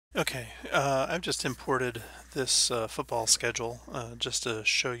Okay, I've just imported this football schedule just to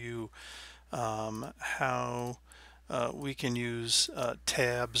show you how we can use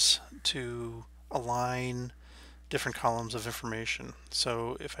tabs to align different columns of information.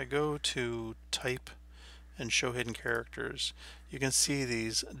 So if I go to type and show hidden characters, you can see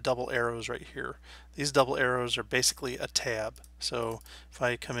these double arrows right here. These double arrows are basically a tab. So if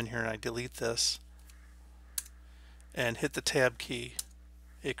I come in here and I delete this and hit the tab key,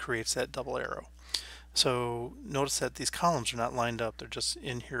 it creates that double arrow. So notice that these columns are not lined up, they're just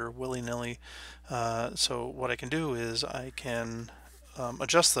in here willy-nilly. So what I can do is I can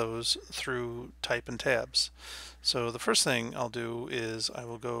adjust those through type and tabs. So the first thing I'll do is I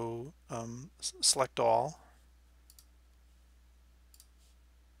will go select all,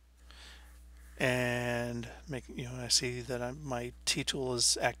 and make, I see that my T tool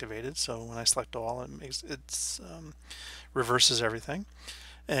is activated, so when I select all it reverses everything.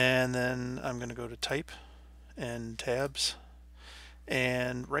 And then I'm going to go to type and tabs,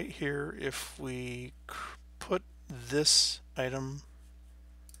 and right here if we put this item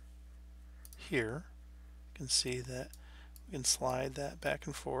here, you can see that we can slide that back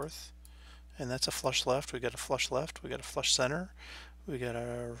and forth, and that's a flush left. We got a flush left, we got a flush center, we got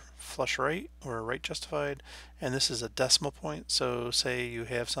a flush right or a right justified, and this is a decimal point. So say you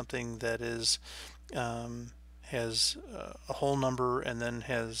have something that is has a whole number and then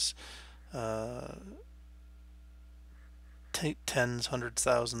has tens, hundreds,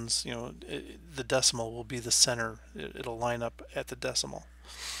 thousands, the decimal will be the center. It'll line up at the decimal.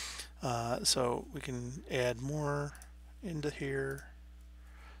 So we can add more into here,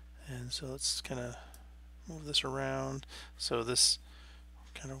 and so let's kind of move this around so this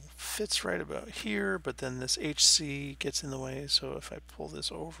kind of fits right about here, but then this HC gets in the way. So if I pull this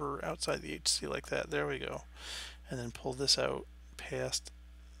over outside the HC like that, there we go, and then pull this out past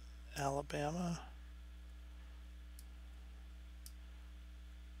Alabama,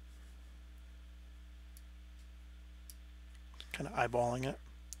 kind of eyeballing it,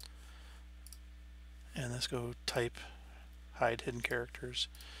 and let's go type, hide hidden characters,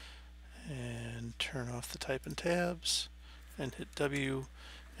 and turn off the type and tabs and hit W,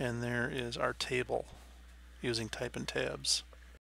 and there is our table using type and tabs.